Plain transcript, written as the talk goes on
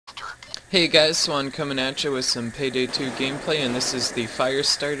Hey guys, Swan coming at you with some Payday 2 gameplay, and this is the fire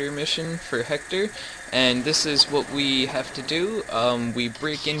starter mission for Hector. And this is what we have to do. We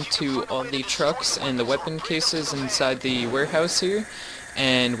break into all the trucks and the weapon cases inside the warehouse here,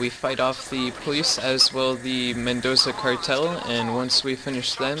 and we fight off the police as well the Mendoza cartel, and once we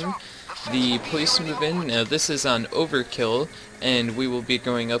finish them, the police move in. Now this is on overkill, and we will be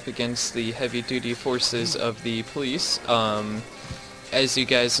going up against the heavy-duty forces of the police. As you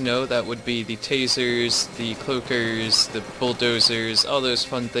guys know, that would be the tasers, the cloakers, the bulldozers, all those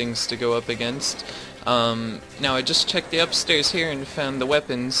fun things to go up against. Now I just checked the upstairs here and found the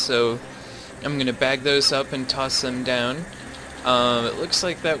weapons, so I'm gonna bag those up and toss them down. It looks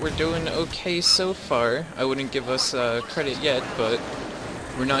like that we're doing okay so far. I wouldn't give us credit yet, but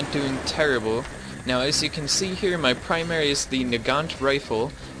we're not doing terrible. Now as you can see here, my primary is the Nagant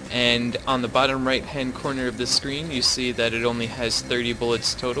rifle, and on the bottom right hand corner of the screen you see that it only has 30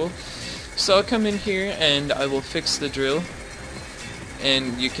 bullets total. So I'll come in here and I will fix the drill,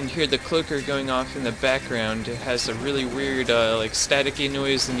 and you can hear the cloaker going off in the background. It has a really weird like staticky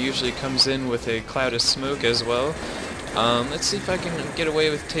noise and usually comes in with a cloud of smoke as well. Let's see if I can get away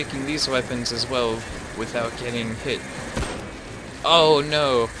with taking these weapons as well without getting hit. Oh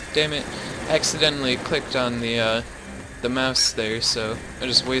no, damn it, I accidentally clicked on the mouse there, so I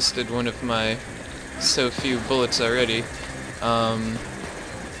just wasted one of my so few bullets already.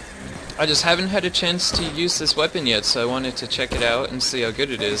 I just haven't had a chance to use this weapon yet, so I wanted to check it out and see how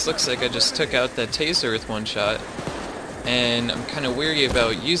good it is. Looks like I just took out that taser with one shot, and I'm kind of weary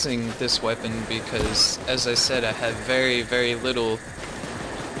about using this weapon because, as I said, I have very, very little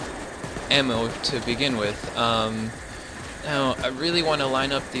ammo to begin with. Now, I really want to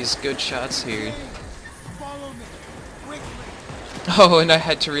line up these good shots here. Oh, and I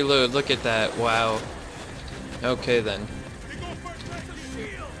had to reload. Look at that. Wow. Okay, then.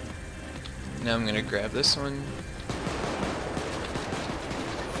 Now I'm gonna grab this one.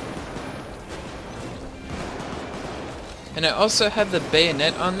 And I also have the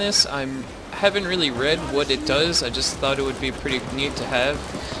bayonet on this. I haven't really read what it does. I just thought it would be pretty neat to have.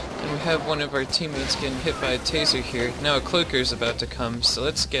 And we have one of our teammates getting hit by a taser here. Now a cloaker's about to come, so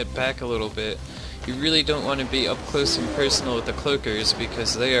let's get back a little bit. You really don't want to be up close and personal with the cloakers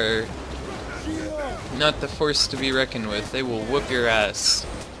because they are not the force to be reckoned with. They will whoop your ass.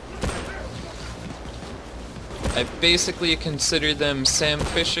 I basically consider them Sam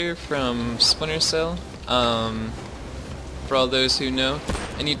Fisher from Splinter Cell, for all those who know.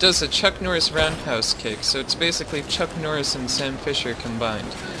 And he does a Chuck Norris roundhouse kick, so it's basically Chuck Norris and Sam Fisher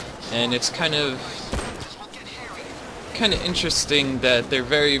combined. And it's kind of interesting that they're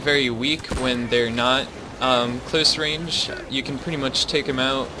very, very weak when they're not close range. You can pretty much take them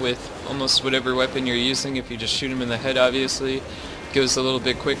out with almost whatever weapon you're using. If you just shoot them in the head, obviously, it goes a little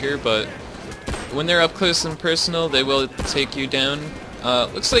bit quicker, but when they're up close and personal, they will take you down.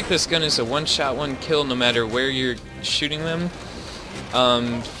 Looks like this gun is a one-shot, one-kill no matter where you're shooting them.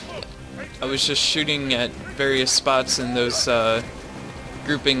 I was just shooting at various spots in those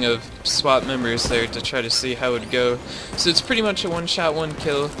grouping of SWAT members there to try to see how it would go. So it's pretty much a one-shot,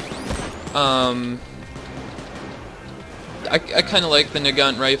 one-kill. I kind of like the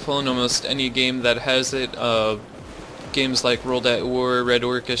Nagant rifle in almost any game that has it. Games like World at War, Red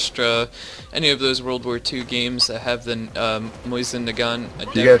Orchestra, any of those World War II games that have the Mosin Nagant.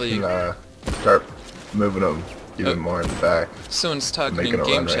 You guys can start moving them even more in the back. Someone's talking in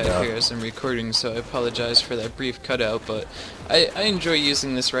game chat here as I'm recording, so I apologize for that brief cutout, but I enjoy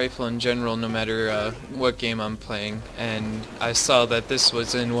using this rifle in general no matter what game I'm playing, and I saw that this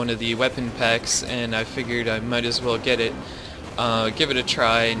was in one of the weapon packs, and I figured I might as well get it, give it a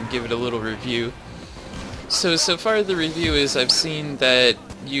try, and give it a little review. So far the review is I've seen that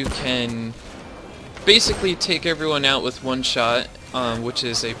you can basically take everyone out with one shot, which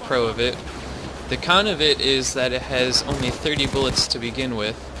is a pro of it. The con of it is that it has only 30 bullets to begin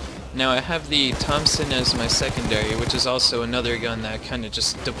with. Now I have the Thompson as my secondary, which is also another gun that kind of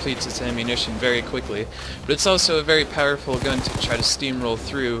just depletes its ammunition very quickly. But it's also a very powerful gun to try to steamroll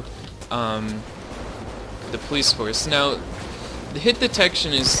through the police force. Now, the hit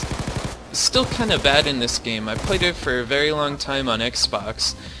detection is still kind of bad in this game. I played it for a very long time on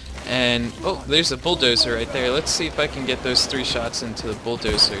Xbox, and oh, there's a bulldozer right there. Let's see if I can get those 3 shots into the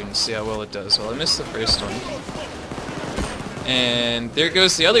bulldozer and see how well it does. Well, I missed the first one. And there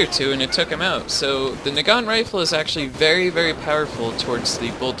goes the other 2, and it took him out. So the Nagant rifle is actually very, very powerful towards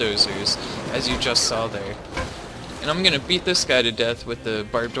the bulldozers, as you just saw there. And I'm gonna beat this guy to death with the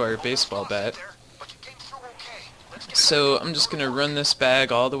barbed wire baseball bat. So I'm just gonna run this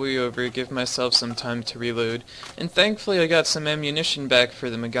bag all the way over, give myself some time to reload, and thankfully I got some ammunition back for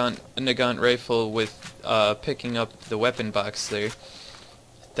the Nagant rifle with picking up the weapon box there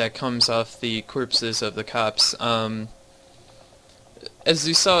that comes off the corpses of the cops. As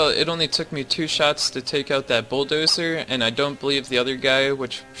you saw, it only took me 2 shots to take out that bulldozer, and I don't believe the other guy,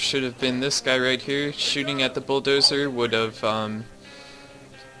 which should have been this guy right here, shooting at the bulldozer, would have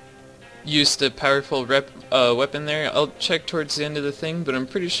used a powerful weapon there. I'll check towards the end of the thing, but I'm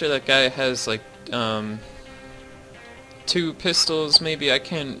pretty sure that guy has like 2 pistols maybe. I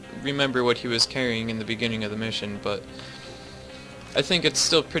can't remember what he was carrying in the beginning of the mission, but I think it's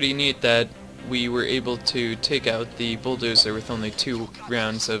still pretty neat that we were able to take out the bulldozer with only 2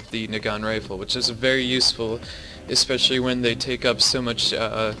 rounds of the Nagant rifle, which is very useful, especially when they take up so much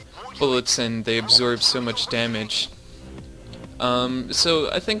bullets and they absorb so much damage. So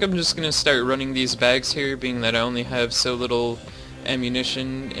I think I'm just gonna start running these bags here, being that I only have so little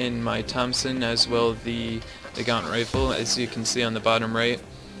ammunition in my Thompson, as well as the Nagant rifle, as you can see on the bottom right.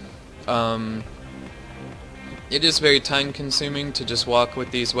 It is very time consuming to just walk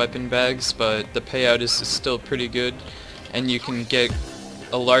with these weapon bags, but the payout is still pretty good, and you can get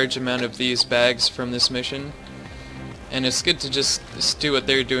a large amount of these bags from this mission. And it's good to just do what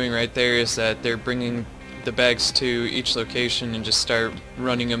they're doing right there, is that they're bringing the bags to each location and just start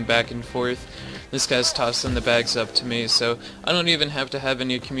running them back and forth. This guy's tossing the bags up to me, so I don't even have to have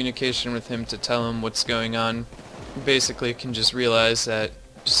any communication with him to tell him what's going on. Basically can just realize that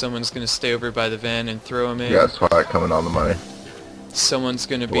someone's going to stay over by the van and throw them in. Yeah, that's why coming on the money. Someone's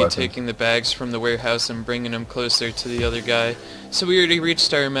going to be taking the bags from the warehouse and bringing them closer to the other guy. So we already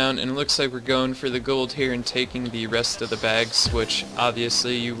reached our amount, and it looks like we're going for the gold here and taking the rest of the bags, which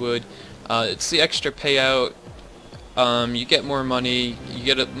obviously you would. It's the extra payout. You get more money, you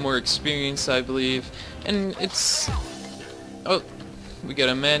get more experience, I believe, and it's... Oh, we got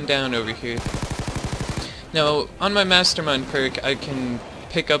a man down over here. Now, on my mastermind perk, I can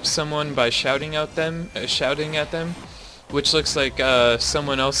pick up someone by shouting at them, which looks like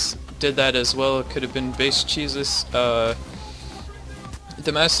someone else did that as well. It could have been Base Cheeses. The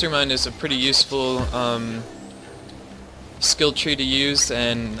mastermind is a pretty useful skill tree to use,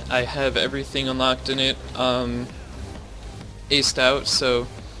 and I have everything unlocked in it, aced out, so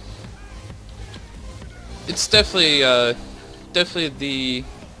it's definitely the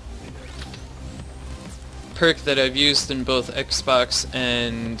perk that I've used in both Xbox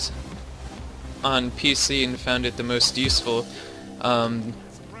and on PC and found it the most useful.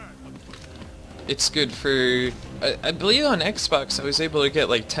 It's good for... I believe on Xbox I was able to get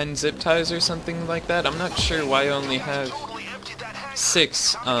like 10 zip ties or something like that. I'm not sure why I only have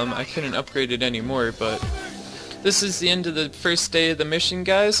 6. I couldn't upgrade it anymore, but this is the end of the first day of the mission,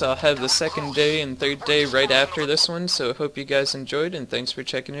 guys. I'll have the second day and third day right after this one, so I hope you guys enjoyed, and thanks for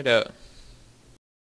checking it out.